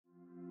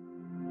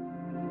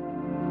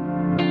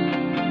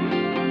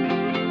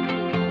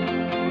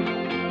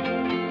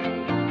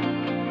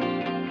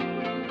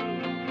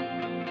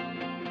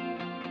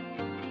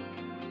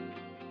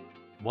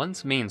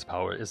Once mains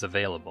power is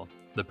available,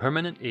 the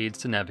permanent aids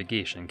to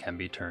navigation can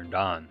be turned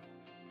on.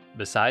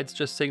 Besides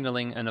just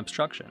signaling an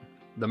obstruction,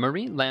 the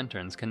marine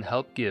lanterns can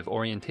help give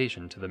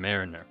orientation to the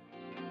mariner.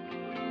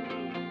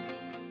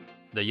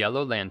 The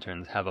yellow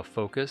lanterns have a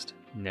focused,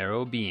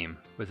 narrow beam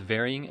with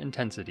varying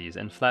intensities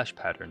and flash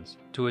patterns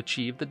to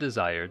achieve the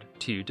desired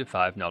 2 to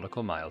 5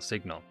 nautical mile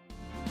signal.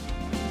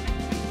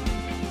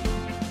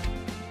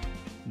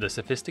 The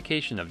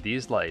sophistication of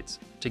these lights,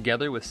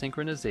 together with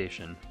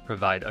synchronization,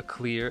 provide a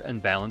clear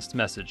and balanced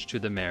message to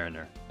the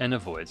mariner and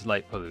avoids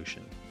light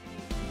pollution.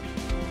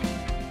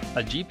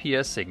 A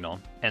GPS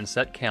signal and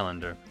set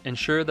calendar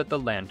ensure that the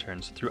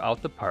lanterns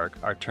throughout the park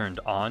are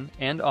turned on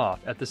and off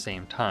at the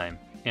same time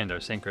and are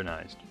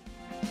synchronized.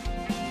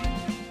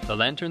 The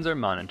lanterns are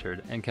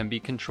monitored and can be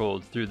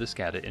controlled through the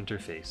SCADA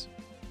interface.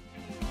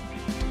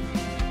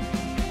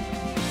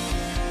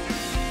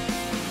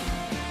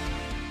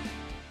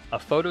 A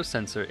photo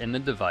sensor in the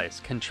device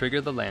can trigger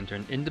the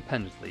lantern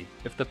independently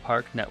if the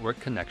park network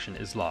connection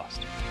is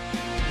lost.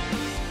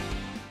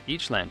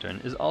 Each lantern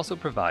is also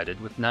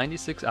provided with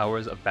 96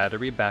 hours of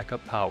battery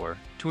backup power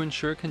to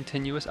ensure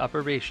continuous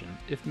operation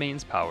if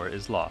mains power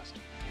is lost.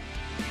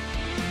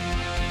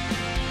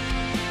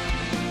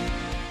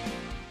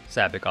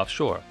 Sabik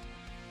Offshore,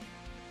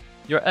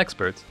 your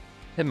experts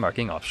in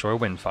marking offshore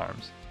wind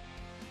farms.